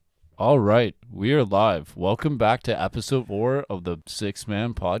All right, we are live. Welcome back to episode 4 of the Six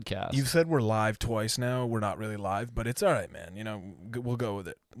Man Podcast. You've said we're live twice now. We're not really live, but it's all right, man. You know, we'll go with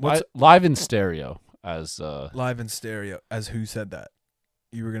it. Live in stereo as live in stereo? As who said that?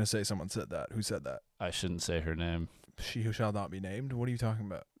 You were gonna say someone said that. Who said that? I shouldn't say her name. She who shall not be named. What are you talking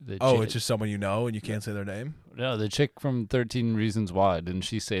about? It's just someone you know and you can't say their name. No, the chick from 13 Reasons Why. Didn't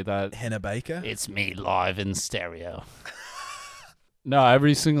she say that? Hannah Baker. It's me live in stereo. No,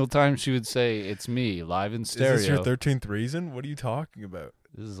 every single time she would say, "It's me live in stereo." Is this your 13th reason? What are you talking about?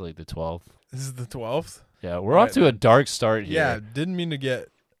 This is like the 12th. This is the 12th. Yeah, we're off to a dark start here. Yeah, didn't mean to get.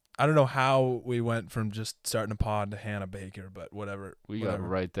 I don't know how we went from just starting a pod to Hannah Baker, but whatever. We got it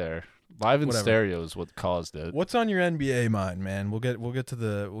right there. Live in stereo is what caused it. What's on your NBA mind, man? We'll get to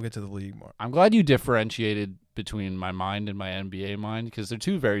the league more. I'm glad you differentiated between my mind and my NBA mind because they're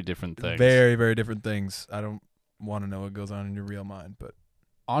two very different things. Very, very different things. I don't want to know what goes on in your real mind, but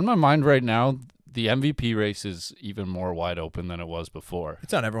on my mind right now, the MVP race is even more wide open than it was before.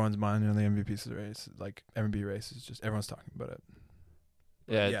 It's on everyone's mind in the MVP race. Like MVP race is just everyone's talking about it.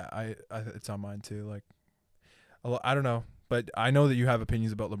 Yeah. I it's on mine too. Like, I don't know, but I know that you have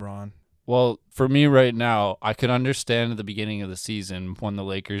opinions about LeBron. Well, for me right now, I could understand at the beginning of the season when the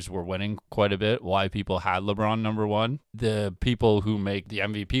Lakers were winning quite a bit why people had LeBron number one. The people who make the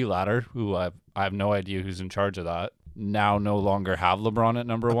MVP ladder, who I have no idea who's in charge of that, now no longer have LeBron at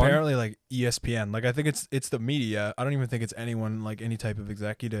number one. Apparently, like ESPN. Like I think it's the media. I don't even think it's anyone like any type of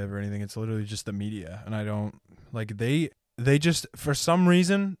executive or anything. It's literally just the media, and I don't like They just, for some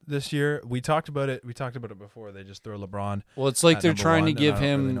reason this year, we talked about it before, they just throw LeBron. Well, it's like they're trying to give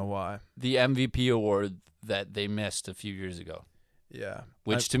him really the MVP award that they missed a few years ago. Yeah.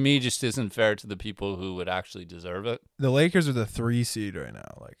 Which to me just isn't fair to the people who would actually deserve it. The Lakers are the 3 seed right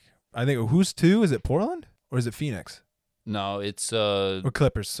now. Like, I think, who's 2? Is it Portland or is it Phoenix? No, it's or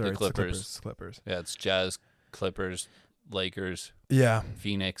Clippers, sorry. The Clippers. It's Clippers. Yeah, it's Jazz, Clippers, Lakers, yeah,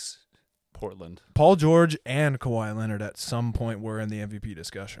 Phoenix, Portland. Paul George and Kawhi Leonard at some point were in the MVP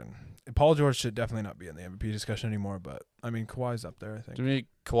discussion. Paul George should definitely not be in the MVP discussion anymore, but I mean Kawhi's up there, I think. To me,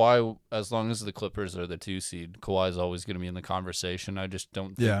 Kawhi, as long as the Clippers are the 2 seed, Kawhi's always going to be in the conversation. I just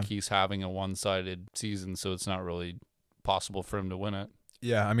don't think he's having a one-sided season, so it's not really possible for him to win it.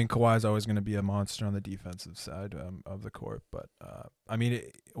 Yeah, I mean Kawhi's always going to be a monster on the defensive side of the court, but I mean,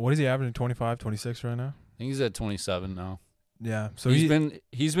 what is he averaging? 25, 26 right now? I think he's at 27 now. Yeah, so he's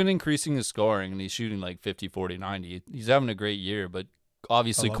been increasing his scoring, and he's shooting like 50, 40, 90. He's having a great year, but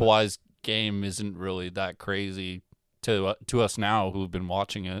obviously Kawhi's game isn't really that crazy to us now who've been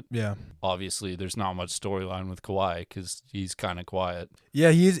watching it. Yeah. Obviously, there's not much storyline with Kawhi because he's kind of quiet.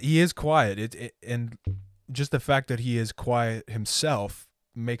 Yeah, he is quiet. And just the fact that he is quiet himself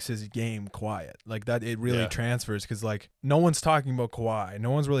makes his game quiet. Like that, it really transfers because like no one's talking about Kawhi. No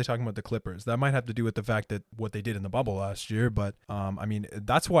one's really talking about the Clippers. That might have to do with the fact that what they did in the bubble last year. But I mean,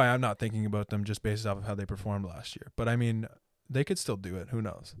 that's why I'm not thinking about them just based off of how they performed last year. But I mean, they could still do it. Who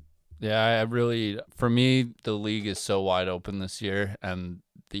knows? Yeah, for me, the league is so wide open this year, and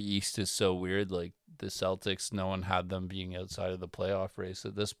the East is so weird. Like the Celtics, no one had them being outside of the playoff race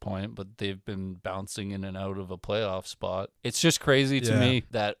at this point, but they've been bouncing in and out of a playoff spot. It's just crazy to me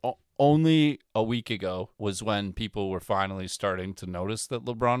that only a week ago was when people were finally starting to notice that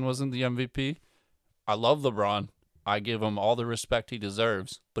LeBron wasn't the MVP. I love LeBron. I give him all the respect he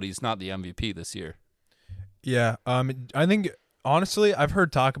deserves, but he's not the MVP this year. Yeah, I think honestly, I've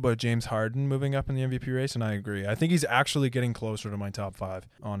heard talk about James Harden moving up in the MVP race, and I agree. I think he's actually getting closer to my top 5,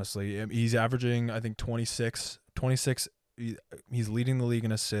 honestly. He's averaging, I think, 26. He's leading the league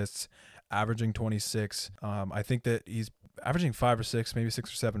in assists, averaging 26. I think that he's averaging 5 or 6, maybe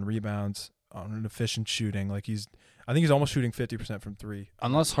 6 or 7 rebounds on an efficient shooting. I think he's almost shooting 50% from 3.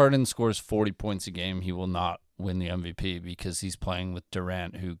 Unless Harden scores 40 points a game, he will not win the MVP because he's playing with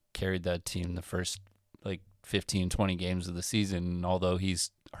Durant, who carried that team the first 15, 20 games of the season, and although he's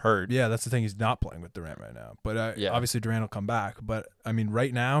hurt. Yeah, that's the thing. He's not playing with Durant right now. But obviously Durant will come back. But, I mean,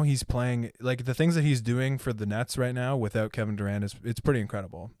 right now he's playing – like the things that he's doing for the Nets right now without Kevin Durant, it's pretty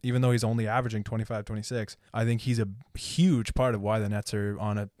incredible. Even though he's only averaging 25, 26, I think he's a huge part of why the Nets are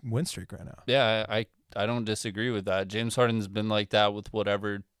on a win streak right now. Yeah, I don't disagree with that. James Harden's been like that with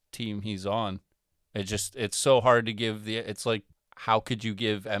whatever team he's on. It's so hard to give it's like, how could you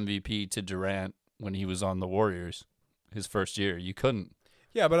give MVP to Durant when he was on the Warriors his first year? You couldn't.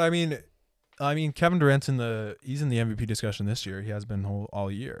 Yeah, but I mean Kevin Durant's he's in the MVP discussion this year. He has been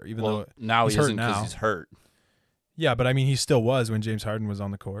all year, even though now he isn't because he's hurt. Yeah, but I mean he still was when James Harden was on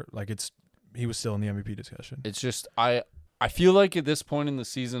the court. Like he was still in the MVP discussion. It's just I feel like at this point in the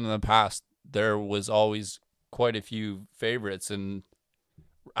season in the past there was always quite a few favorites, and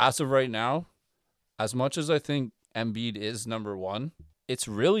As of right now, as much as I think Embiid is number one, it's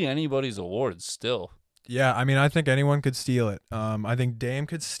really anybody's awards still. Yeah, I mean, I think anyone could steal it. I think Dame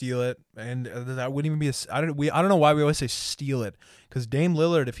could steal it, and that wouldn't even be I don't know why we always say steal it, because Dame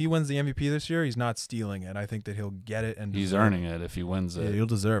Lillard, if he wins the MVP this year, he's not stealing it. I think that he'll get it and he's earning it if he wins it. Yeah, he'll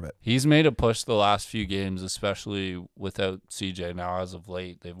deserve it. He's made a push the last few games, especially without CJ. Now, as of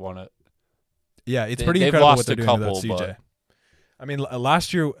late, they've won it. Yeah, it's pretty incredible what they're doing without CJ. But I mean,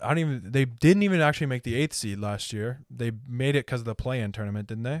 last year, they didn't even actually make the 8th seed last year. They made it because of the play-in tournament,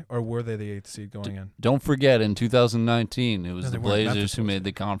 didn't they? Or were they the 8th seed going in? Don't forget, in 2019, it was the Blazers who made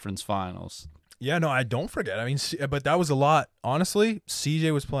the conference finals. Yeah, no, I don't forget. I mean, but that was a lot. Honestly,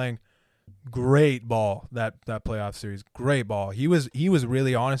 CJ was playing great ball that playoff series. Great ball. He was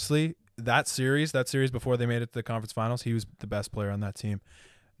really, honestly, that series before they made it to the conference finals, he was the best player on that team.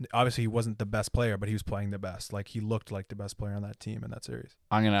 Obviously, he wasn't the best player, but he was playing the best. Like, he looked like the best player on that team in that series.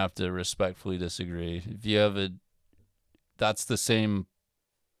 I'm going to have to respectfully disagree. If you have that's the same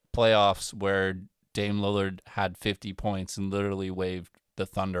playoffs where Dame Lillard had 50 points and literally waved the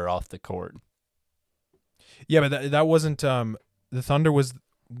Thunder off the court. Yeah, but that wasn't, the Thunder was,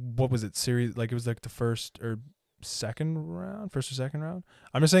 what was it, series, like, it was like the first or second round.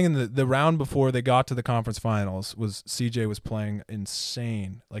 I'm just saying in the round before they got to the conference finals was CJ was playing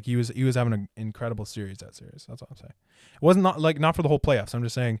insane. Like he was having an incredible series that series. That's all I'm saying. It wasn't not for the whole playoffs. I'm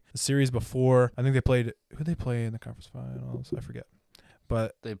just saying the series before. I think they played, who they play in the conference finals. I forget,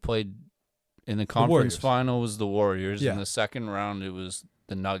 but they played in the conference final was the Warriors. Yeah. In the second round it was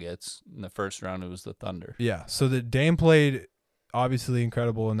the Nuggets. In the first round it was the Thunder. Yeah. So the Dame played obviously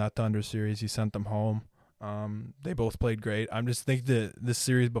incredible in that Thunder series. He sent them home. They both played great. I'm just thinking this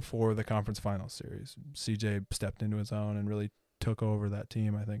series before the conference finals series, CJ stepped into his own and really took over that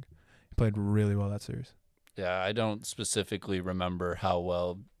team. I think he played really well that series. Yeah, I don't specifically remember how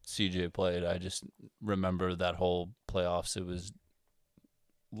well CJ played. I just remember that whole playoffs. It was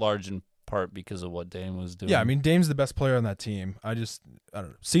large in part because of what Dame was doing. Yeah, I mean, Dame's the best player on that team. I don't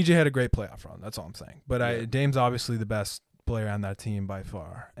know. CJ had a great playoff run. That's all I'm saying. But Dame's obviously the best player on that team by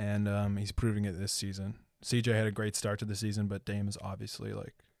far, and he's proving it this season. CJ had a great start to the season, but Dame is obviously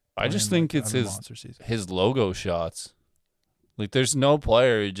I just think it's his logo shots. Like, there's no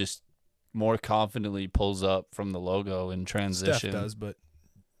player who just more confidently pulls up from the logo in transition. Steph does, but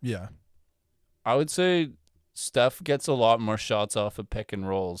yeah. I would say Steph gets a lot more shots off of pick and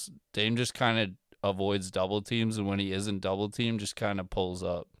rolls. Dame just kind of avoids double teams, and when he isn't double teamed, just kind of pulls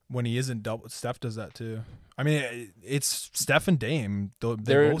up. When he isn't double, Steph does that too. I mean, it's Steph and Dame.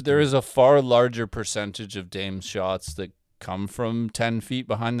 There is a far larger percentage of Dame's shots that come from 10 feet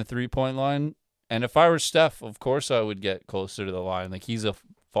behind the 3-point line. And if I were Steph, of course I would get closer to the line. Like, he's a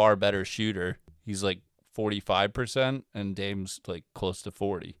far better shooter. He's like 45%, and Dame's like close to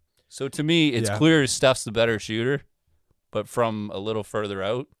 40. So to me, it's clear Steph's the better shooter. But from a little further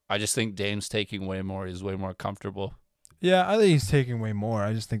out, I just think Dame's taking way more. He's way more comfortable. Yeah, I think he's taking way more.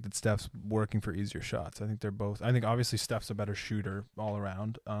 I just think that Steph's working for easier shots. I think they're both. I think obviously Steph's a better shooter all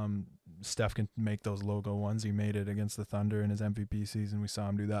around. Steph can make those logo ones. He made it against the Thunder in his MVP season. We saw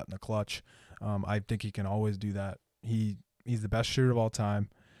him do that in the clutch. I think he can always do that. He's the best shooter of all time,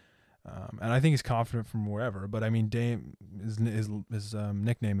 and I think he's confident from wherever. But I mean, Dame, his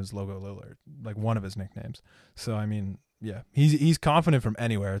nickname is Logo Lillard, like one of his nicknames. So I mean. Yeah, he's confident from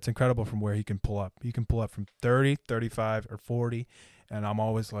anywhere. It's incredible from where he can pull up. He can pull up from 30, 35, or 40, and I'm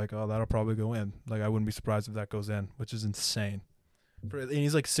always like, oh, that'll probably go in. Like, I wouldn't be surprised if that goes in, which is insane. And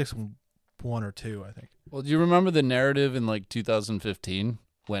he's like 6'1" or 2, I think. Well, do you remember the narrative in like 2015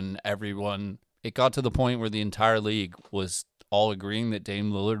 when it got to the point where the entire league was all agreeing that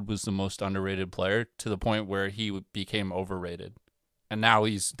Dame Lillard was the most underrated player, to the point where he became overrated, and now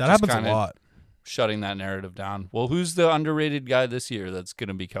that happens a lot. Shutting that narrative down. Well, who's the underrated guy this year that's going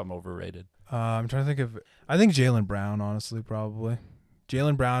to become overrated? I'm trying to think of. I think Jaylen Brown, honestly, probably.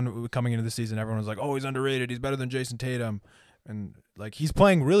 Jaylen Brown coming into the season, everyone was like, "Oh, he's underrated. He's better than Jason Tatum," and like he's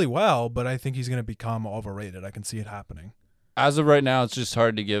playing really well, but I think he's going to become overrated. I can see it happening. As of right now, it's just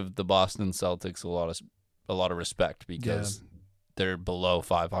hard to give the Boston Celtics a lot of respect because they're below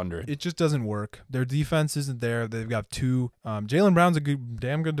 500. It just doesn't work. Their defense isn't there. They've got two. Jaylen Brown's a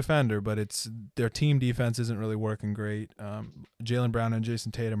damn good defender, but their team defense isn't really working great. Jaylen Brown and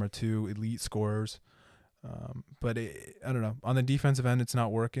Jason Tatum are two elite scorers. But I don't know. On the defensive end, it's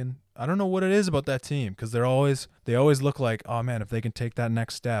not working. I don't know what it is about that team, because they always look like, oh man, if they can take that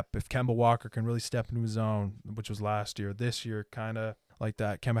next step, if Kemba Walker can really step into his zone, which was last year, this year kind of like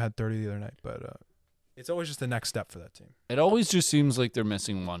that. Kemba had 30 the other night, but it's always just the next step for that team. It always just seems like they're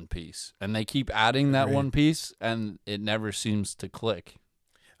missing one piece, and they keep adding that one piece, and it never seems to click.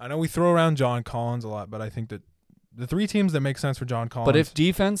 I know we throw around John Collins a lot, but I think that the three teams that make sense for John Collins. But if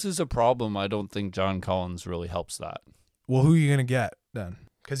defense is a problem, I don't think John Collins really helps that. Well, who are you going to get then?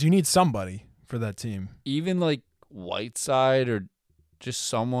 Because you need somebody for that team. Even like Whiteside or just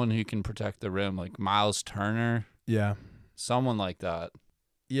someone who can protect the rim, like Miles Turner. Yeah. Someone like that.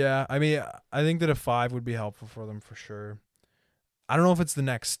 Yeah, I mean, I think that a 5 would be helpful for them for sure. I don't know if it's the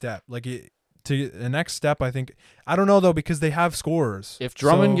next step. Like, to the next step, I think. I don't know, though, because they have scorers. If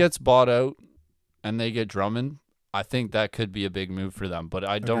Drummond gets bought out and they get Drummond, I think that could be a big move for them. But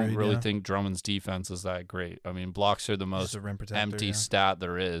I don't really think Drummond's defense is that great. I mean, blocks are the most empty stat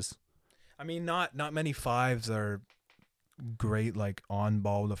there is. I mean, not many 5s are great, like,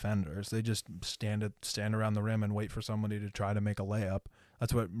 on-ball defenders. They just stand around the rim and wait for somebody to try to make a layup.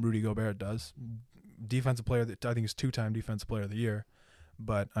 That's what Rudy Gobert does. Defensive player, I think he's 2-time defensive player of the year.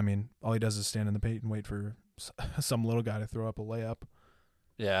 But, I mean, all he does is stand in the paint and wait for some little guy to throw up a layup.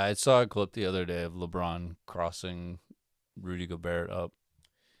 Yeah, I saw a clip the other day of LeBron crossing Rudy Gobert up.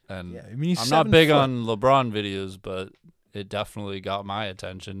 And yeah, I mean, I'm not big on LeBron videos, but it definitely got my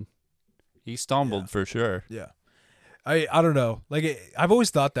attention. He stumbled for sure. Yeah. I don't know. Like, I've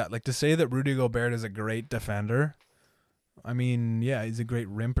always thought that. Like, to say that Rudy Gobert is a great defender, I mean, yeah, he's a great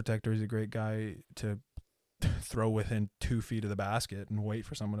rim protector. He's a great guy to throw within 2 feet of the basket and wait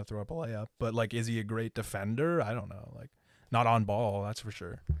for someone to throw up a layup. But, like, is he a great defender? I don't know. Like, not on ball, that's for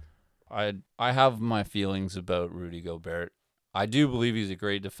sure. I have my feelings about Rudy Gobert. I do believe he's a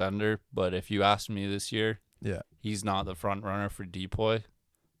great defender, but if you asked me this year, he's not the front runner for Depoy.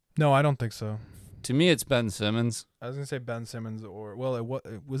 No, I don't think so. To me, it's Ben Simmons. I was going to say Ben Simmons it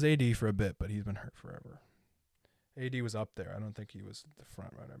was AD for a bit, but he's been hurt forever. AD was up there. I don't think he was the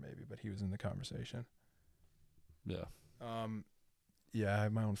front runner maybe, but he was in the conversation. Yeah. Yeah, I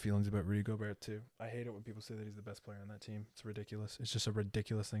have my own feelings about Rudy Gobert too. I hate it when people say that he's the best player on that team. It's ridiculous. It's just a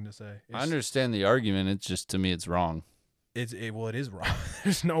ridiculous thing to say. I understand the argument. It's just, to me, it's wrong. It is wrong.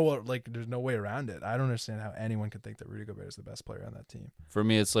 There's no way around it. I don't understand how anyone could think that Rudy Gobert is the best player on that team. For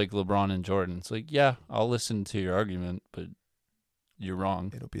me, it's like LeBron and Jordan. It's like, yeah, I'll listen to your argument, but you're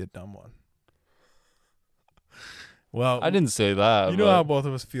wrong. It'll be a dumb one. Well, I didn't say that. You know how both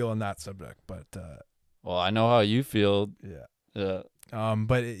of us feel on that subject, but well, I know how you feel. Yeah.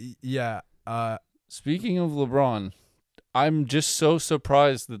 Speaking of LeBron, I'm just so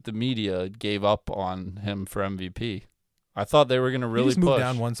surprised that the media gave up on him for MVP. I thought they were going to really push. Moved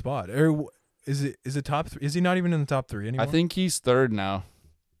down one spot. Or is it top 3? Is he not even in the top 3 anymore? I think he's 3rd now.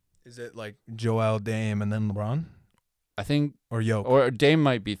 Is it like Joel, Dame, and then LeBron? I think, or Jokic, or Dame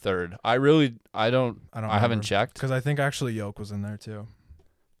might be 3rd. I haven't checked because I think actually Jokic was in there too.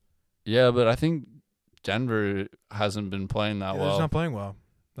 Yeah, but I think Denver hasn't been playing that well. He's not playing well.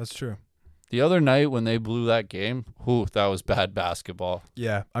 That's true. The other night when they blew that game, that was bad basketball.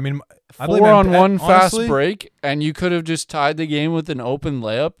 Yeah, I mean, 4-on-1 fast break, and you could have just tied the game with an open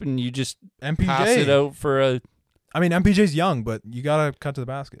layup, and you just pass it out for a. I mean, MPJ's young, but you gotta cut to the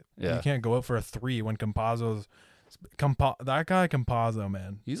basket. Yeah, you can't go out for a 3 when Campazzo's. That guy Campazzo,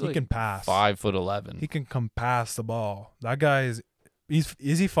 man, he can pass. 5'11". He can pass the ball. That guy is he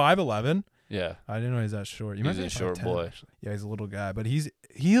 5'11"? Yeah, I didn't know he's that short. He's a short 5'10", boy. Actually. Yeah, he's a little guy, but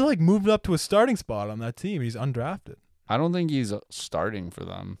he like moved up to a starting spot on that team. He's undrafted. I don't think he's starting for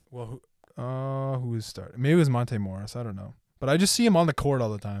them. Well, who is starting? Maybe it was Monte Morris. I don't know, but I just see him on the court all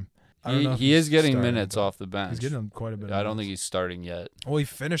the time. I don't know he is getting minutes off the bench. He's getting quite a bit. I don't think he's starting yet. Well, he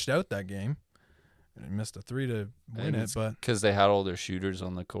finished out that game. And he missed a 3 to win it, but because they had all their shooters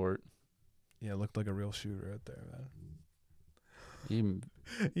on the court. Yeah, it looked like a real shooter out there, man.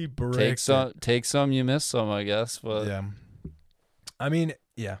 He breaks take some, you miss some, I guess. But yeah, I mean,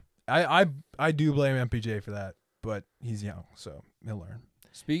 yeah, I do blame MPJ for that, but he's young, so he'll learn.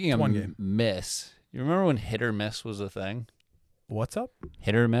 Speaking of miss, you remember when hit or miss was a thing? What's up?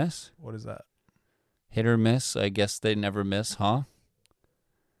 Hit or miss? What is that? Hit or miss? I guess they never miss, huh?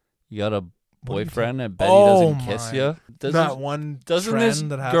 You got a boyfriend, I bet he doesn't kiss you. Doesn't this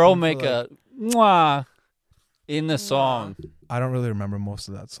girl make a mwah in the song? I don't really remember most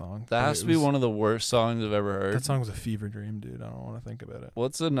of that song. That has to be one of the worst songs I've ever heard. That song was a fever dream, dude. I don't want to think about it.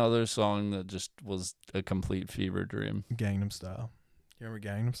 What's another song that just was a complete fever dream? Gangnam Style. You remember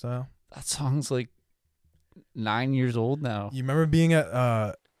Gangnam Style? That song's like 9 years old now. You remember being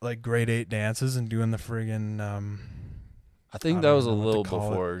at like grade 8 dances and doing the friggin' I think that was a little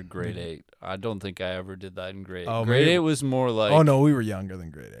before grade 8. I don't think I ever did that in grade 8. Grade 8 was more like... Oh, no, we were younger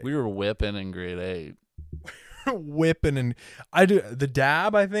than grade 8. We were whipping in grade 8. Whipping and... The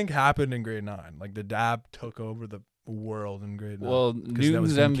dab, I think, happened in grade 9. Like, the dab took over the world and great. Well, 'Cause that Newton's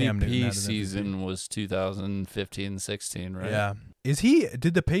was when Cam Newton MVP had his MVP. season was 2015-16, right? Yeah.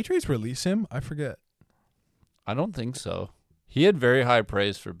 Did the Patriots release him? I forget. I don't think so. He had very high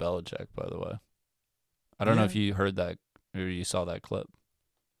praise for Belichick, by the way. I don't know if you heard that or you saw that clip.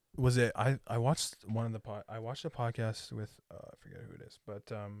 Was it? I watched I watched a podcast with I forget who it is,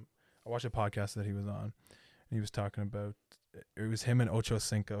 but I watched a podcast that he was on. And he was talking about it was him and Ocho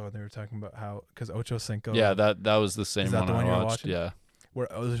Cinco. They were talking about how because Ocho Cinco. Yeah, that was the same one I watched. Yeah, where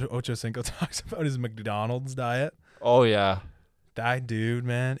Ocho Cinco talks about his McDonald's diet. Oh yeah, that dude,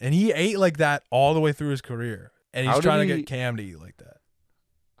 man, and he ate like that all the way through his career, and he's trying to get Cam to eat like that.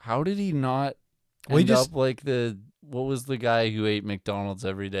 How did he not end up like what was the guy who ate McDonald's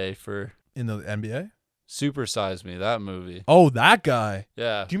every day for in the NBA? Super Size Me, that movie. Oh, that guy.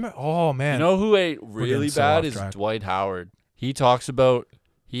 Yeah. Do you remember? Oh man, you know who ate really bad is Dwight Howard. He talks about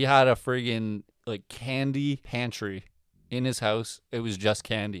he had a friggin' like candy pantry in his house. It was just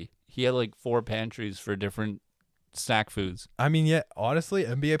candy. He had like 4 pantries for different snack foods. I mean, yeah, honestly,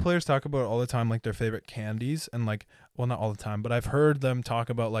 NBA players talk about all the time like their favorite candies and like, well, not all the time, but I've heard them talk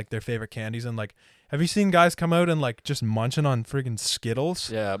about like their favorite candies and like, have you seen guys come out and like just munching on friggin'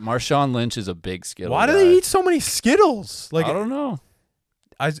 Skittles? Yeah, Marshawn Lynch is a big Skittle Why do guy. they eat so many Skittles? Like I don't know.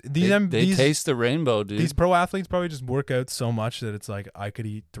 They taste the rainbow, dude. These pro athletes probably just work out so much that it's like I could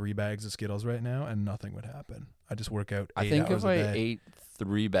eat 3 bags of Skittles right now and nothing would happen. I just work out 8 hours a day. I think if I ate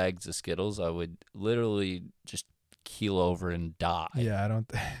 3 bags of Skittles, I would literally just keel over and die. Yeah,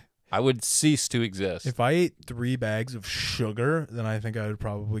 I would cease to exist. If I ate 3 bags of sugar, then I think I would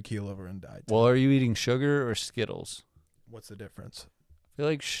probably keel over and die too. Well, are you eating sugar or Skittles? What's the difference? I feel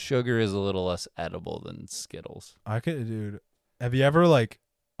like sugar is a little less edible than Skittles. Dude. Have you ever like?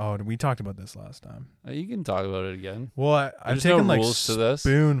 Oh, we talked about this last time. You can talk about it again. Well, I've taken like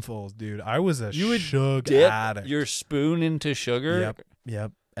spoonfuls, dude. I was a sugar addict. Your spoon into sugar?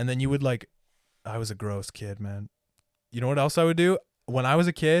 Yep. And then you would like, I was a gross kid, man. You know what else I would do? When I was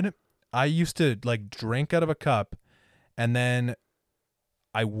a kid, I used to like drink out of a cup, and then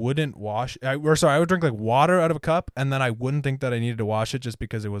I wouldn't wash. I would drink like water out of a cup, and then I wouldn't think that I needed to wash it just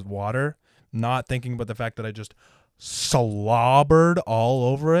because it was water, not thinking about the fact that I just slobbered all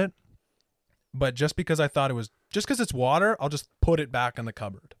over it. But just because I thought it was just because it's water, I'll just put it back in the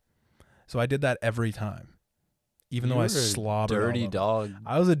cupboard. So I did that every time, even though I slobbered. Dirty dog.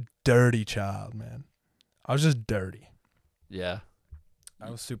 I was a dirty child, man. I was just dirty. Yeah. I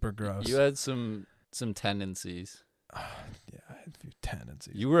was super gross. You had some tendencies. Yeah, I had a few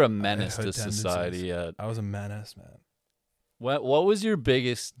tendencies. You were a menace to society. I was a menace, man. What was your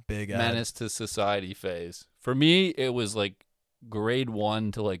biggest menace to society phase? For me, it was like grade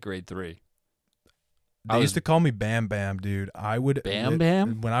 1 to like grade 3. They used to call me Bam Bam, dude. Bam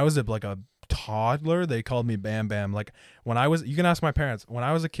Bam? When I was like a toddler, they called me Bam Bam. Like you can ask my parents. When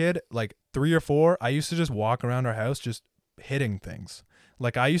I was a kid, like 3 or 4, I used to just walk around our house just hitting things.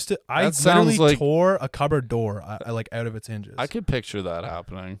 Like I literally tore a cupboard door like out of its hinges. I could picture that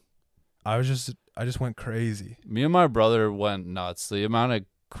happening. I just went crazy. Me and my brother went nuts. The amount of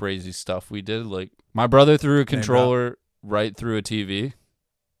crazy stuff we did. Like my brother threw a controller right through a TV.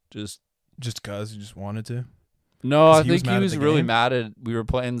 Just cause you just wanted to. No, I think he was really mad at. We were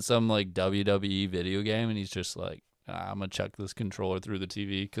playing some like WWE video game, and he's just like, "I'm gonna chuck this controller through the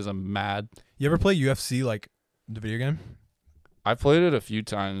TV because I'm mad." You ever play UFC like the video game? I played it a few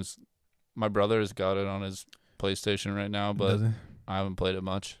times. My brother has got it on his PlayStation right now, but I haven't played it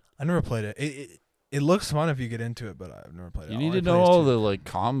much. I never played it. It looks fun if you get into it, but I've never played it. You need to know all the like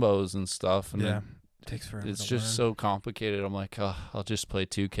combos and stuff, and it takes forever. It's just so complicated. I'm like, I'll just play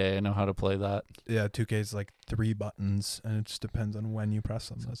 2K. I know how to play that. Yeah, 2K is like 3 buttons, and it just depends on when you press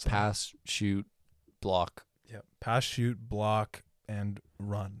them. That's pass, shoot, block. Yeah, pass, shoot, block, and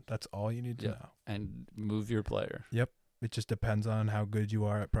run. That's all you need to know. And move your player. Yep. It just depends on how good you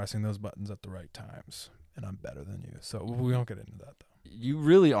are at pressing those buttons at the right times. And I'm better than you. So we won't get into that though. You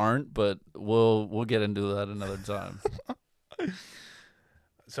really aren't, but we'll get into that another time.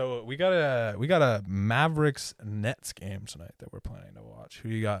 So we got a Mavericks Nets game tonight that we're planning to watch. Who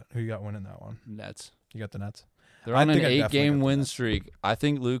you got winning that one? Nets. You got the Nets? They're on an 8-game win streak. I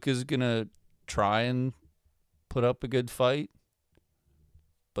think Luke is gonna try and put up a good fight.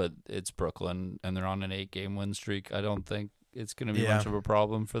 But it's Brooklyn, and they're on an 8-game win streak. I don't think it's going to be much of a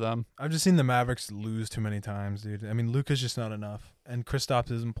problem for them. I've just seen the Mavericks lose too many times, dude. I mean, Luka's just not enough. And Kristaps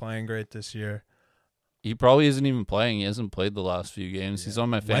isn't playing great this year. He probably isn't even playing. He hasn't played the last few games. Yeah. He's on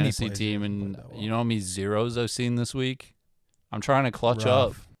my fantasy team, and you know how many zeros I've seen this week? I'm trying to clutch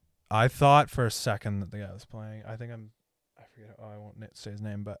up. I thought for a second that the guy was playing. I forget. I won't say his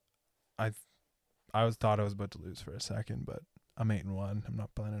name, but thought I was about to lose for a second, but I'm 8-1. I'm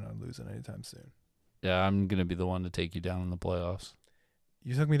not planning on losing anytime soon. Yeah, I'm gonna be the one to take you down in the playoffs.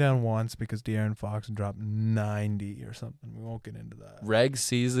 You took me down once because De'Aaron Fox dropped 90 or something. We won't get into that. Reg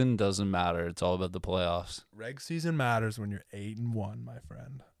season doesn't matter. It's all about the playoffs. Reg season matters when you're 8-1, my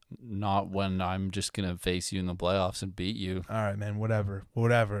friend. Not when I'm just gonna face you in the playoffs and beat you. All right, man. Whatever.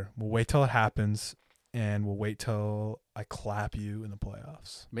 We'll wait till it happens, and we'll wait till I clap you in the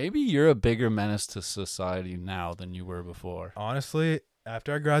playoffs. Maybe you're a bigger menace to society now than you were before. Honestly,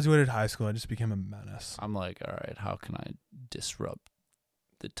 after I graduated high school, I just became a menace. I'm like, all right, how can I disrupt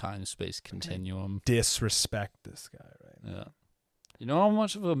the time-space continuum? Disrespect this guy, right? Yeah. You know how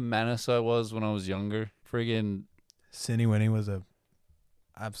much of a menace I was when I was younger? Friggin' Cindy Winnie was a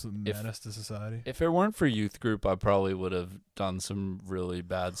absolute menace to society. If it weren't for youth group, I probably would have done some really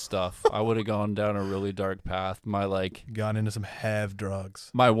bad stuff. I would have gone down a really dark path. Got into some heavy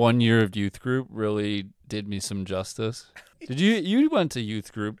drugs. My 1 year of youth group really did me some justice. Did you went to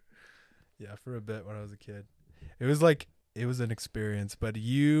youth group? Yeah, for a bit when I was a kid. It was an experience, but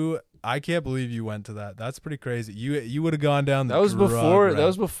I can't believe you went to that. That's pretty crazy. You would have gone down the That was drug before route. that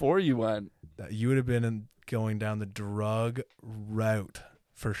was before you went. You would have been going down the drug route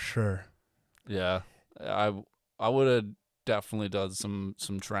for sure. Yeah. I would have definitely done some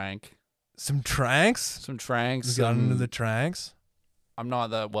trank. Some tranks? Some tranks. You got into the tranks? I'm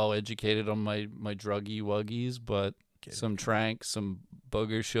not that well educated on my druggy wuggies, but some trank, some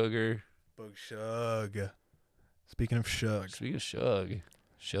booger sugar. Bug shug. Speaking of shug. Speaking of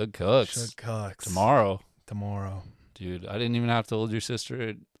Shug cooks. Shug cooks. Tomorrow. Dude, I didn't even have to hold your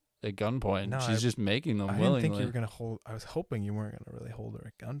sister at gunpoint. No, She's just making them I willingly. didn't think you were going to hold. I was hoping you weren't going to really hold her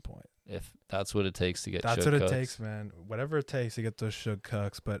at gunpoint. If that's what it takes to get That's Shug what cooks. it takes, man. Whatever it takes to get those shug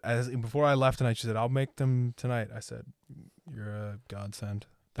cooks. But before I left tonight, she said, I'll make them tonight. I said, you're a godsend.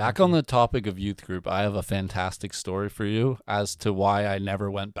 Back on the topic of youth group, I have a fantastic story for you as to why I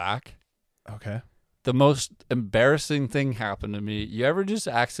never went back. Okay. The most embarrassing thing happened to me. You ever just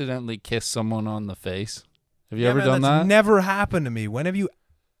accidentally kiss someone on the face? Have you ever done that's that? Never happened to me. When have you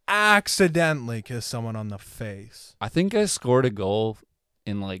accidentally kissed someone on the face? I think I scored a goal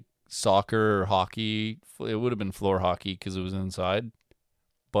in like soccer or hockey. It would have been floor hockey because it was inside.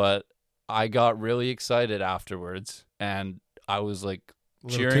 But I got really excited afterwards, and I was like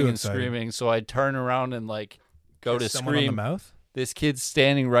cheering and screaming. So I turn around and like go Kiss to someone on the scream. mouth? This kid's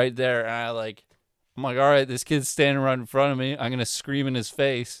standing right there, and I'm like, all right, this kid's standing right in front of me. I'm gonna scream in his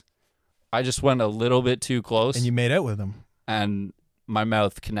face. I just went a little bit too close, And you made out with him. and my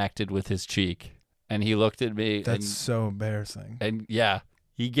mouth connected with his cheek, and he looked at me. That's so embarrassing. And yeah,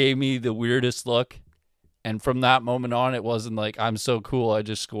 he gave me the weirdest look. And from that moment on, it wasn't like I'm so cool, I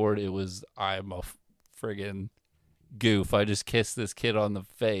just scored. It was I'm a friggin' goof. I just kissed this kid on the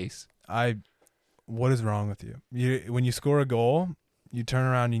face. What is wrong with you? When you score a goal, you turn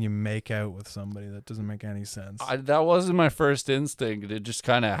around and you make out with somebody. That doesn't make any sense. That wasn't my first instinct. It just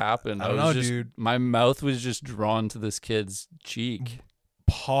kind of happened. I don't know, dude. My mouth was just drawn to this kid's cheek.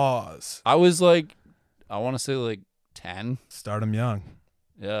 Pause. I was like, I want to say like 10. Start him young.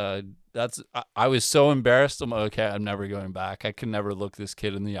 Yeah, I was so embarrassed. I'm like, okay, I'm never going back. I can never look this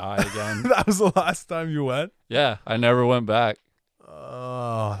kid in the eye again. That was the last time you went? Yeah, I never went back.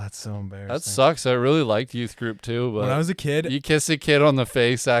 Oh, that's so embarrassing. That sucks. I really liked youth group too, but when I was a kid, you kiss a kid on the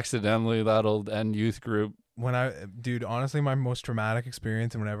face accidentally, that'll end youth group. Dude, honestly, my most traumatic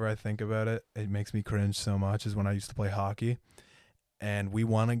experience, and whenever I think about it, it makes me cringe so much, is when I used to play hockey, and we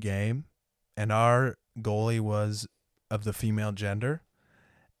won a game, and our goalie was of the female gender,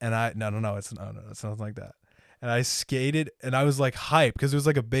 and it's nothing like that. And I skated, and I was like hyped because it was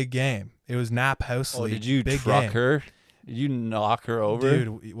like a big game. It was Nap House League. Oh, did you big truck game. her? Did you knock her over?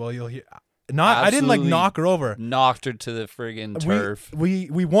 Dude? Well, you'll hear. I didn't like Absolutely knock her over. Knocked her to the friggin' turf. We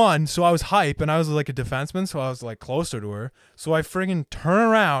won, so I was hype, and I was like a defenseman, so I was like closer to her. So I friggin' turn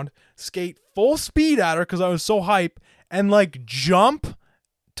around, skate full speed at her because I was so hype, and like jump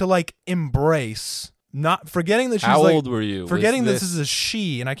to like embrace, not forgetting that she's How like, old were you? forgetting this is a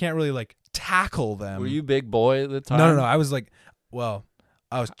she, and I can't really like tackle them. Were you big boy at the time? No. I was like, well,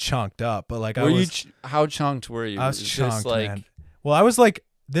 I was chunked up, but like how chunked were you? I was Is this chunked, like, man. Well, I was like.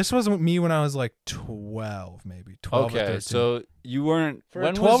 This was me when I was like 12, maybe 12 or 13. Okay, so you weren't For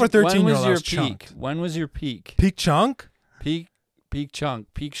a 12 or 13 year old, I was peak? chunked. When was your peak? Peak chunk? Peak chunk,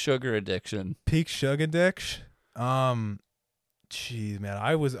 peak sugar addiction. Peak sugar addiction. Geez, man,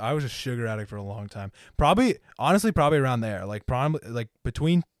 I was a sugar addict for a long time. Probably around there. Like probably like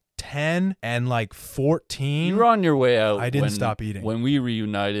between 10 and like 14. You were on your way out. I didn't stop eating. When we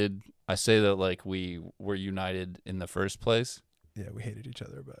reunited, I say that like we were united in the first place. Yeah, we hated each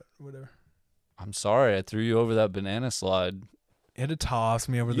other, but whatever. I'm sorry, I threw you over that banana slide. You had to toss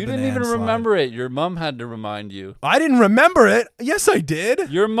me over the You banana didn't even slide. remember it. Your mom had to remind you. I didn't remember it. Yes, I did.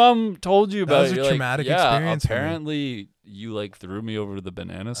 Your mom told you about it. That was a You're traumatic like, yeah, experience for me. apparently you like threw me over the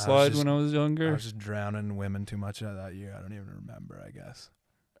banana slide when I was younger. I was just drowning in women too much that year. I don't even remember, I guess.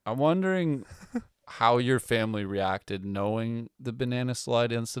 I'm wondering how your family reacted knowing the banana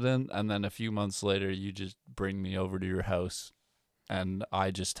slide incident, and then a few months later you just bring me over to your house, and I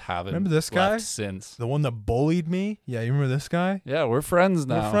just haven't Remember this guy? left since. The one that bullied me? Yeah, you remember this guy? Yeah, we're friends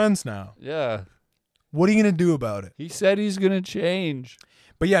now. We're friends now. Yeah. What are you going to do about it? He said he's going to change.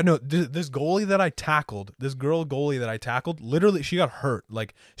 But yeah, no, this goalie that I tackled, this girl goalie that I tackled, literally, she got hurt.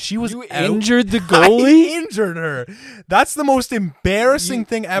 Like, she was You out. injured the I goalie? injured her. That's the most embarrassing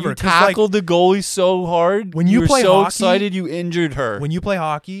thing ever. You 'Cause, like, tackled the goalie so hard. When you were play so hockey- excited you injured her. when you play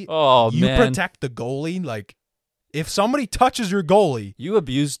hockey, Oh, you man. protect the goalie. Like, if somebody touches your goalie, You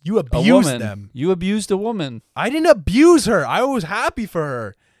abused you a abuse woman. them. You abused a woman. I didn't abuse her. I was happy for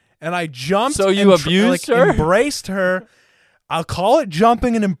her. And I jumped. So you and abused her? Embraced her. I'll call it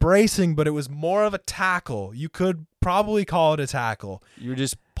jumping and embracing, but it was more of a tackle. You could probably call it a tackle. You were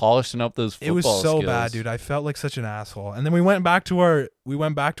just polishing up those football It was so skills. bad, dude. I felt like such an asshole. And then we went back to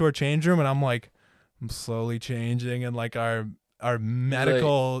our change room, and I'm like, I'm slowly changing, and like our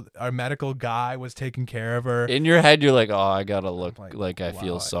medical guy was taking care of her. In your head, you're like, oh, I got to look like I wow,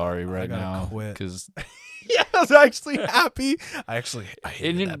 feel sorry I right gotta now. quit. Because Yeah, I was actually happy. I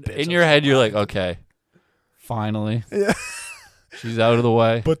hated that bitch. in your head, you're like, okay, finally. Yeah. She's out of the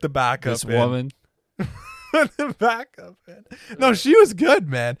way. Put the backup This in. woman. Put the backup in. No, she was good,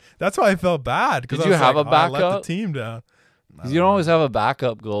 man. That's why I felt bad. Did I you was have like, a I let backup? the team down. You don't always have a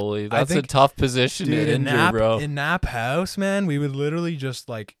backup goalie. That's a think- tough position Dude, to in injure, bro. Nap House, man, we would literally just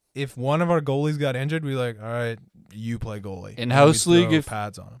like, if one of our goalies got injured, we'd be like, all right, you play goalie. In And house we'd league, throw if-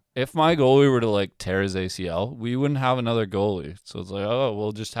 pads on him. If my goalie were to like tear his ACL, we wouldn't have another goalie. So it's like, oh,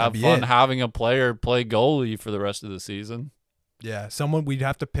 we'll just have That'd be fun it. having a player play goalie for the rest of the season. Yeah, we'd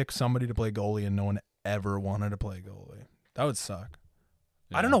have to pick somebody to play goalie, and no one ever wanted to play goalie. That would suck.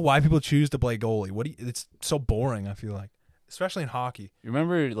 I don't know why people choose to play goalie. It's so boring, I feel like. Especially in hockey. You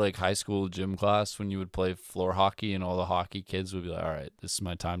remember like high school gym class when you would play floor hockey and all the hockey kids would be like, all right, this is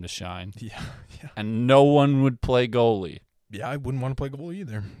my time to shine. Yeah. And no one would play goalie. Yeah, I wouldn't want to play goalie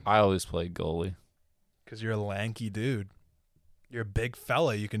either. I always played goalie. Because you're a lanky dude. You're a big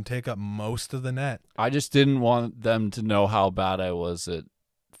fella. You can take up most of the net. I just didn't want them to know how bad I was at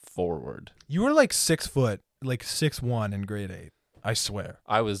forward. You were like 6 foot, like 6'1" in grade 8. I swear.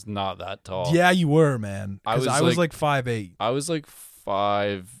 I was not that tall. Yeah, you were, man. I Because was I was like 5'8". I was like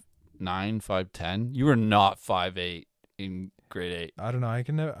 5'9", 5'10". You were not 5'8" in grade 8. I don't know. I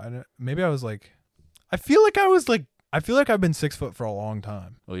can never. Maybe I was like. I feel like I've been 6 foot for a long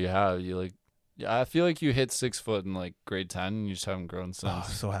time. Well, you have. Yeah, I feel like you hit 6 foot in like grade 10 and you just haven't grown since. Oh,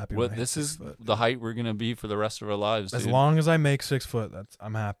 I'm so happy. What when I hit this 6 is foot. the height we're gonna be for the rest of our lives. As dude. long as I make 6 foot,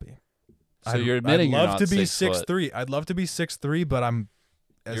 I'm happy. So you're admitting I'd you're love not to be 6 foot. 6'3". I'd love to be 6'3", but I'm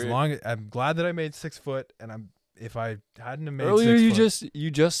You're- I'm glad that I made 6 foot, and if I hadn't have made Earlier 6 foot, you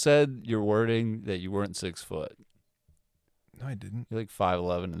just said your wording that you weren't 6 foot. no, I didn't. You're like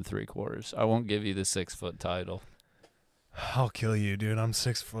 5'11" and 3/4. I won't give you the 6 foot title. I'll kill you, dude. I'm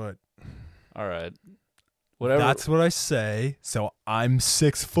 6 foot. All right. Whatever. That's what I say. So I'm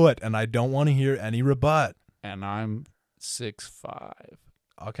 6 foot, and I don't want to hear any rebut. And I'm 6'5".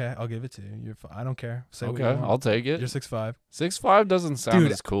 Okay, I'll give it to you. I don't care. Say what Okay, you want. I'll take it. You're 6'5". 6'5" doesn't sound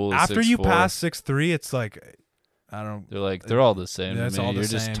Dude, as cool as After you 6'4". pass 6'3", it's like I don't. They're all the same. That's to me. all the You're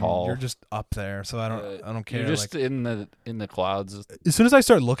same. just tall. You're just up there, so I don't care. You're just like, in the clouds. as soon as I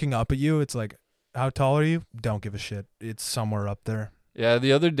start looking up at you, it's like, how tall are you? Don't give a shit. It's somewhere up there. Yeah,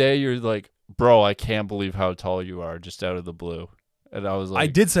 the other day you're like, bro, I can't believe how tall you are, just out of the blue. And I was like, I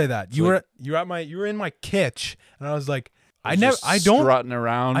did say that. You like- were in my kitch, and I was like, I just don't strutting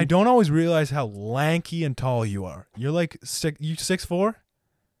around. I don't always realize how lanky and tall you are. You're like 6'4"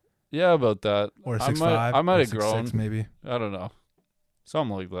 Yeah, about that. or I 6'5". might or have 6'6", grown. maybe. I don't know,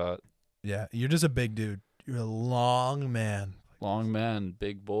 something like that. Yeah, you're just a big dude. You're a long man. Long man,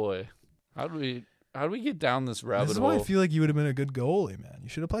 big boy. How do we get down this rabbit This is hole? why I feel like you would have been a good goalie, man. You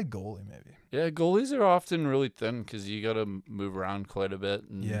should have played goalie, maybe. Yeah, goalies are often really thin because you got to move around quite a bit,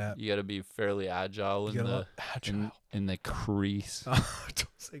 and Yeah. you got to be fairly agile You in gotta the agile. in the crease. Don't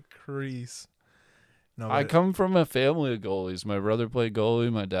say crease. No, I but come from a family of goalies. My brother played goalie.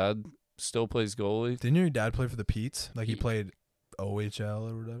 My dad still plays goalie. didn't your dad play for the Petes? Like he He- played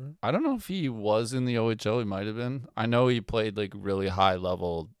OHL or whatever? I don't know if he was in the OHL. He might have been. I know he played like really high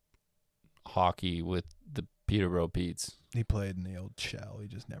level hockey with the Peterborough Petes. He played in the old shell. He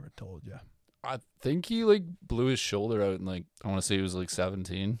just never told you. I think he like blew his shoulder out, and like I want to say he was like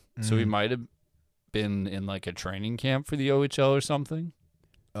 17, so he might have been in like a training camp for the OHL or something.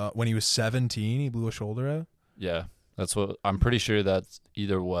 When he was 17, he blew a shoulder out. Yeah, that's what I'm pretty sure. That's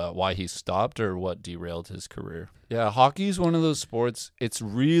either why he stopped or what derailed his career. Yeah, hockey is one of those sports. It's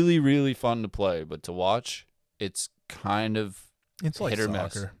really, really fun to play, but to watch, it's kind of It's like hit or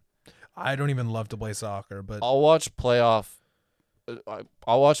soccer. miss. I don't even love to play soccer, but I'll watch playoff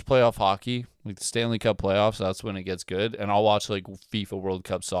hockey, like the Stanley Cup playoffs. That's when it gets good, and I'll watch like FIFA World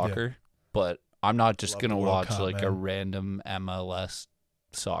Cup soccer. But I'm not just Love gonna the World watch Cup, like a man. random MLS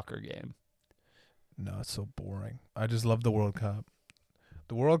soccer game. no, it's so boring. I just love the World Cup.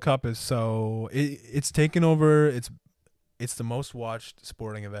 The World Cup is it's taken over. It's the most watched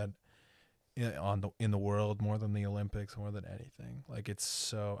sporting event in the world, more than the Olympics, more than anything. Like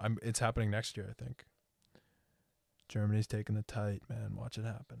it's happening next year, I think. Germany's taking the tight, man. Watch it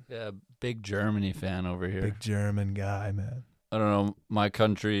happen. Yeah, big Germany fan over here. Big German guy, man. I don't know, my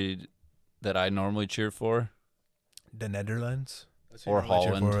country that I normally cheer for, The Netherlands or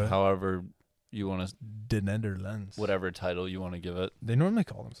Holland, however you want to, The Netherlands. whatever title you want to give it. They normally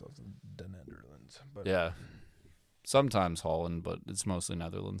call themselves the Netherlands, but Yeah, sometimes Holland, but it's mostly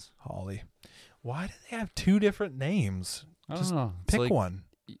Netherlands. Holly. Why do they have two different names? I Just don't know. It's Pick like one.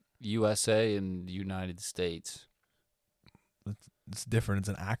 USA and United States. It's different. It's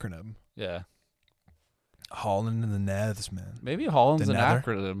an acronym. Yeah, Holland and the Neths, man. maybe Holland's The an Nether?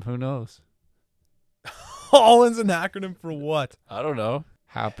 acronym. Who knows? Holland's an acronym for what? I don't know.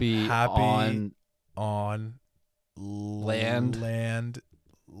 Happy on Land.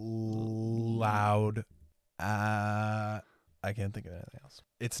 loud. I can't think of anything else.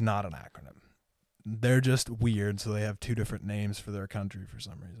 It's not an acronym. They're just weird, so they have two different names for their country for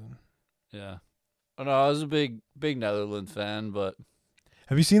some reason. Yeah. Oh no, I was a big Netherlands fan, but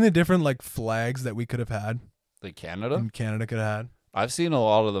Have you seen the different like flags that we could have had like Canada, and Canada could have had? I've seen a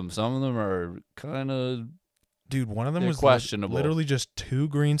lot of them. Some of them are kind of Dude, one of them They're was questionable. literally just two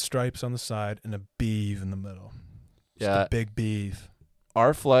green stripes on the side and a beeve in the middle. Just Yeah. a big beeve.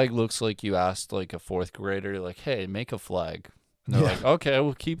 Our flag looks like you asked like a fourth grader, like, "Hey, make a flag." And they're Yeah. like, "Okay,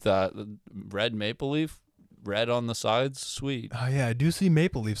 we'll keep that. Red maple leaf, red on the sides, sweet." Oh yeah, I do see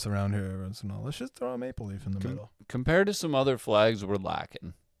maple leaves around here every once in a while. Let's just throw a maple leaf in the middle. Compared to some other flags, we're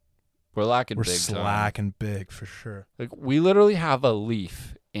lacking. We're lacking We're big slack time. and big for sure. Like we literally have a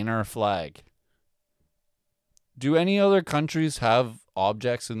leaf in our flag. Do any other countries have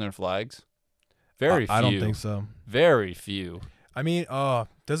objects in their flags? Very few. I don't think so. Very few. I mean,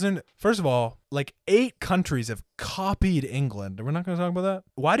 first of all, like 8 countries have copied England. We're not going to talk about that.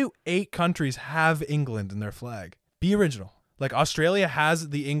 Why do 8 countries have England in their flag? Be original. Like Australia has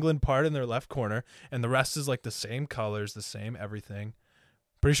the England part in their left corner, and the rest is like the same colors, the same everything.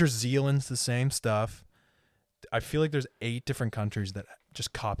 Pretty sure Zealand's the same stuff. I feel like there's 8 different countries that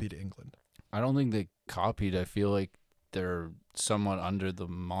just copied England. I don't think they copied. I feel like they're somewhat under the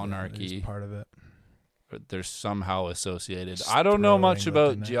Yeah, monarchy. they're just part of it. Or they're somehow associated. Just I don't know throw much England in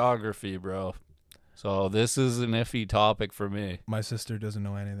about there. geography, bro. So this is an iffy topic for me. My sister doesn't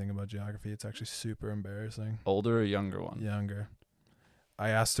know anything about geography. It's actually super embarrassing. Older or younger one? Younger. I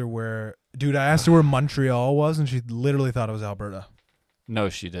asked her where Montreal was, and she literally thought it was Alberta. No,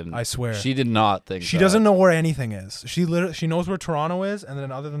 she didn't. I swear. She did not think She that. doesn't know where anything is. She knows where Toronto is, and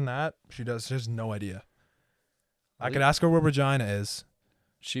then other than that, she has no idea. I could ask her where Regina is.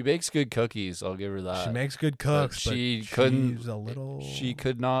 She bakes good cookies. I'll give her that. She makes good cooks, but she she's couldn't. a little. She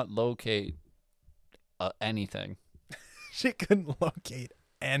could not locate anything. She couldn't locate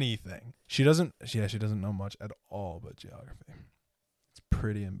anything. She doesn't know much at all about geography. It's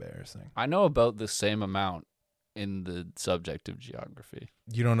pretty embarrassing. I know about the same amount in the subject of geography.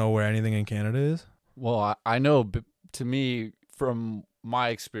 You don't know where anything in Canada is? Well, I know, but to me, from my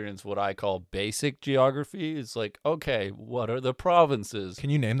experience, what I call basic geography is like, okay, what are the provinces? Can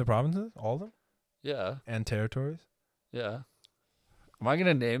you name the provinces? All of them? Yeah, And territories? yeah. Am I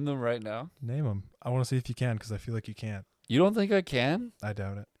gonna name them right now? Name them. I want to see if you can, because I feel like you can't. You don't think I can? I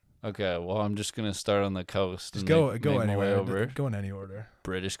doubt it. Okay, well, I'm just gonna start on the coast. Just and go make my way anywhere. over. Go in any order.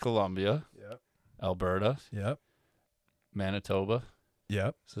 British Columbia, Yep. Alberta, Yep. Manitoba,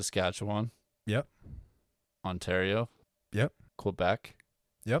 Yep. Saskatchewan, Yep. Ontario, Yep. Quebec,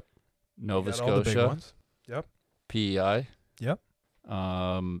 Yep. Nova You got all the big Scotia, ones. Yep. PEI. Yep.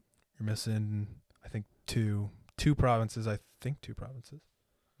 Um, You're missing, I think, two provinces.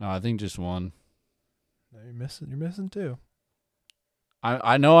 no, I think just one. No, you're missing 2.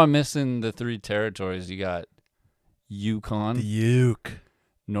 I know I'm missing the 3 territories. You got Yukon, The Uke.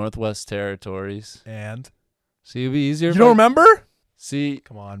 Northwest Territories. And See, it'd be easier. you if don't I- remember? See,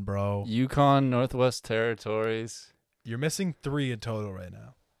 Come on, bro. Yukon, Northwest Territories. You're missing 3 in total right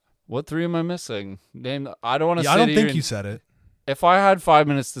now. What 3 am I missing? Name. I don't want to. Yeah, I don't think you said it. If I had 5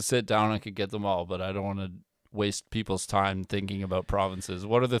 minutes to sit down, I could get them all, but I don't want to waste people's time thinking about provinces.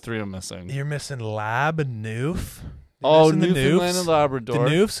 What are the 3 I'm missing? You're missing Lab and Newf. Oh, Newfoundland and Labrador.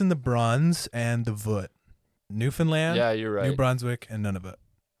 The Newfs and the Bruns and the Voot. Newfoundland, Yeah, you're right. New Brunswick, and Nunavut.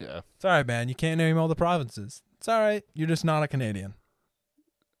 Yeah. It's all right, man. You can't name all the provinces. It's all right. You're just not a Canadian.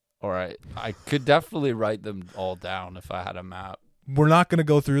 All right. I could definitely write them all down if I had a map. We're not going to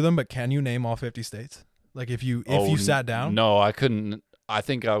go through them, but can you name all 50 states? Like if you sat down? No, I couldn't. I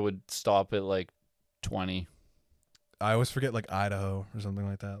think I would stop at like 20. I always forget like Idaho or something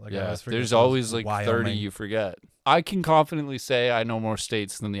like that. Like I Yeah, always forget there's those, always like Wyoming. 30 you forget. I can confidently say I know more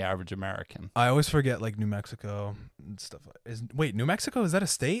states than the average American. I always forget like New Mexico and stuff. Wait, New Mexico, is that a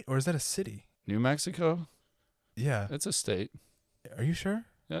state or is that a city? New Mexico? Yeah. It's a state. Are you sure?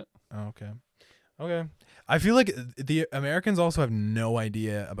 Yeah. Oh, okay. Okay. I feel like the Americans also have no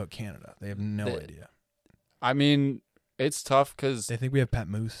idea about Canada. They have no idea. I mean, it's tough because They think we have pet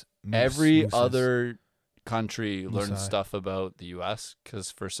moose. every mooses. other country Moose learns eye. stuff about the U.S.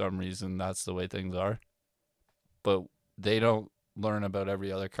 because for some reason that's the way things are. But they don't learn about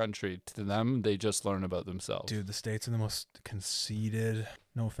every other country. To them, they just learn about themselves. Dude, the states are the most conceited.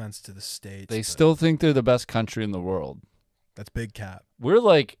 No offense to the states. They but still think they're the best country in the world. That's big cap. We're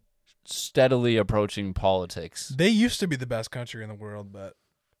like steadily approaching politics. They used to be the best country in the world, but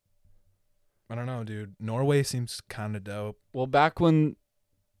I don't know, dude. Norway seems kind of dope. Well, back when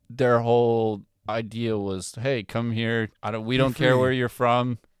their whole idea was, hey, come here. We don't care free. where you're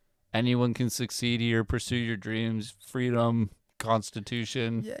from. Anyone can succeed here. Pursue your dreams. Freedom.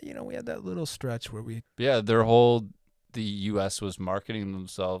 Constitution. Yeah, we had that little stretch where we. Yeah, the U.S. was marketing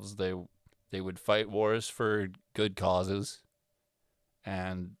themselves. They would fight wars for good causes.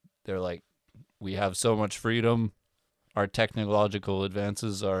 And they're like, we have so much freedom. Our technological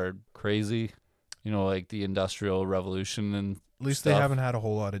advances are crazy. Like the Industrial Revolution and At least stuff. they haven't had a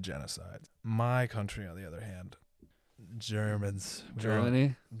whole lot of genocide. My country, on the other hand, Germans.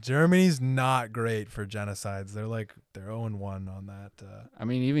 Germany's not great for genocides. They're 0-1 on that. I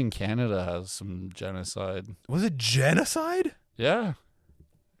mean, even Canada has some genocide. Was it genocide? Yeah.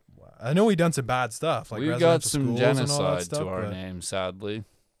 Wow. I know we done some bad stuff. Like We've got residential some schools and all that genocide stuff, to our but name, sadly.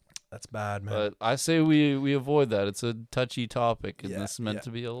 That's bad, man. But I say we avoid that. It's a touchy topic, and Yeah, this is meant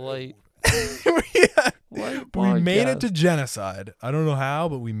to be a light. We made it to genocide. I don't know how,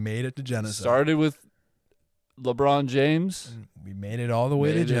 but we made it to genocide. Started with LeBron James. We made it all the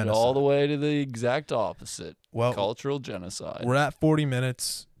way to Made it genocide. all the way to the exact opposite. Well, Cultural genocide. we're at 40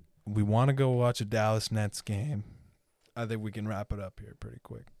 minutes. We want to go watch a Dallas Nets game. I think we can wrap it up here pretty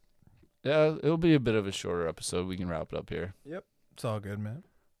quick. Yeah, it'll be a bit of a shorter episode. We can wrap it up here. It's all good, man.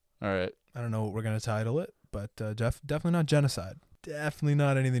 All right. I don't know what we're going to title it, but definitely not genocide. Definitely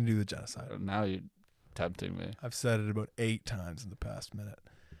not anything to do with genocide. Now you're tempting me. I've said it about 8 times in the past minute.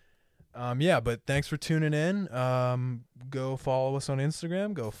 But thanks for tuning in. Go follow us on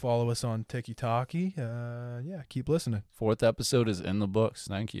Instagram. Go follow us on TikTok. Keep listening. 4th episode is in the books.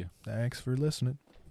 Thank you. Thanks for listening.